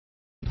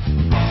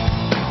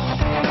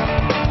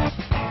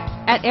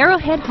At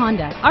Arrowhead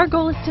Honda, our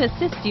goal is to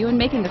assist you in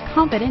making a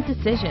confident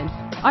decision.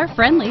 Our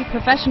friendly,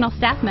 professional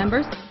staff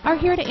members are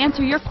here to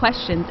answer your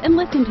questions and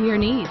listen to your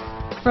needs.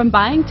 From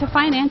buying to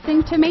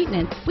financing to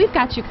maintenance, we've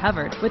got you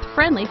covered with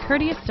friendly,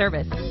 courteous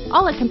service,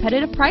 all at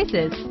competitive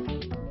prices.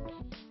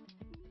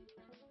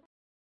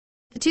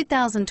 The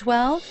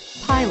 2012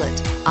 Pilot.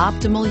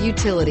 Optimal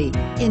utility,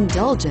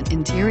 indulgent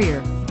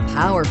interior,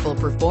 powerful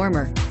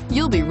performer.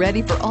 You'll be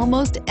ready for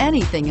almost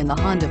anything in the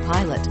Honda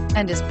Pilot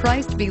and is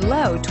priced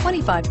below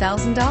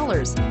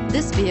 $25,000.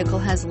 This vehicle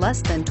has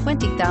less than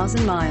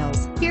 20,000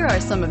 miles. Here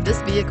are some of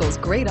this vehicle's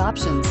great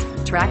options: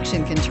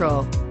 traction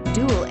control,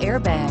 dual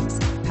airbags,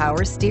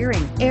 power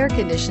steering, air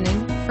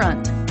conditioning,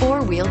 front,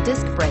 four-wheel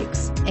disc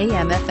brakes,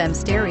 AM/FM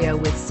stereo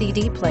with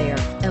CD player,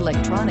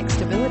 electronic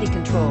stability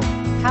control,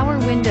 power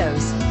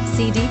windows,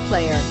 CD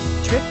player,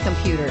 trip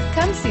computer.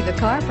 Come see the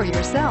car for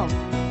yourself.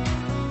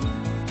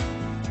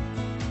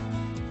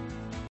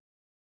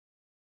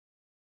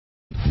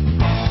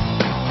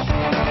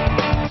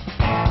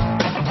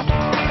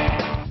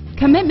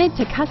 Commitment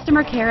to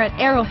customer care at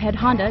Arrowhead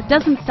Honda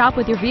doesn't stop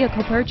with your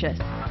vehicle purchase.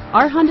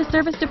 Our Honda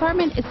service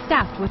department is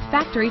staffed with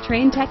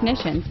factory-trained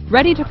technicians,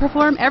 ready to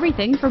perform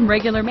everything from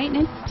regular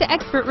maintenance to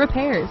expert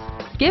repairs.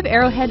 Give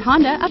Arrowhead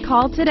Honda a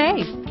call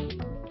today.